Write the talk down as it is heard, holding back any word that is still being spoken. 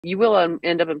you will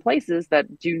end up in places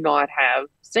that do not have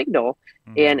signal.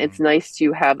 And Hmm. it's nice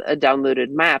to have a downloaded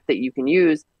map that you can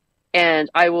use. And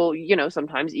I will,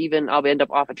 sometimes even I'll end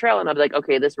up off a trail and I'll be like,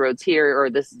 okay, this road's here, or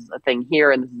this is a thing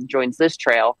here, and this joins this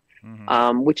trail,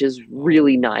 Hmm. which is Oh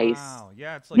really nice. wow,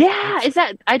 yeah, it's like Yeah, it's is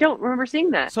that? I don't remember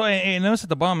seeing that. so. And notice at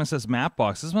the bottom it says map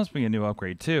box. This must be a new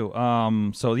upgrade too.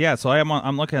 So yeah, so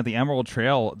I'm looking at the Emerald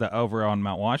Trail that over on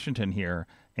Mount Washington here,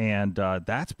 and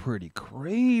that's pretty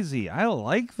crazy. I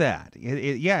like that.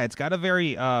 Yeah, it's got a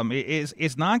very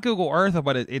it's not Google Earth,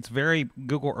 but it's very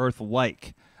Google Earth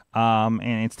like. And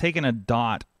it's taking a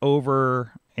dot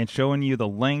over and showing you the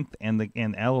length and the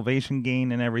and elevation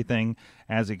gain and everything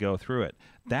as you go through it.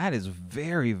 That is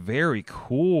very very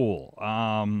cool.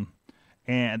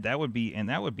 And that would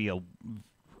be a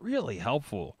really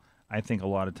helpful, I think, a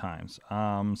lot of times.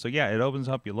 So yeah, it opens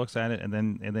up, you looks at it, and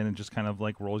then it just kind of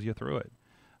like rolls you through it.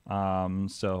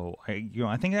 So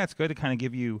I think that's good to kind of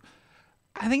give you.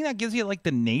 I think that gives you like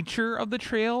the nature of the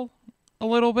trail a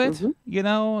little bit. Hmm.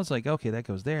 It's like okay, that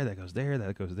goes there, that goes there,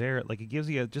 that goes there. Like it gives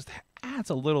you just adds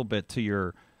a little bit to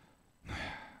your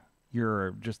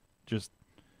just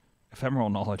ephemeral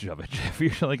knowledge of it. If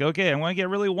you're like, okay, I want to get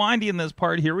really windy in this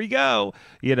part, here we go.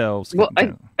 Well,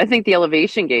 I think the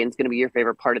elevation gain is going to be your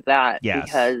favorite part of that Yes.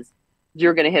 because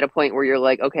you're going to hit a point where you're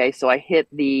like, okay, so I hit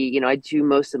I do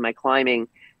most of my climbing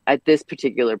at this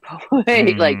particular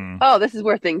point. Like, Hmm. oh, this is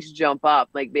where things jump up.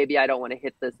 Like, maybe I don't want to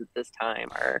hit this at this time,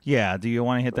 or Yeah. Do you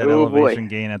want to hit that oh boy, elevation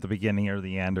gain at the beginning or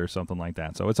the end or something like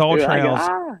that? So it's all I go, trails.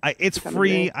 It's it's coming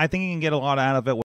free. in. I think you can get a lot out of it.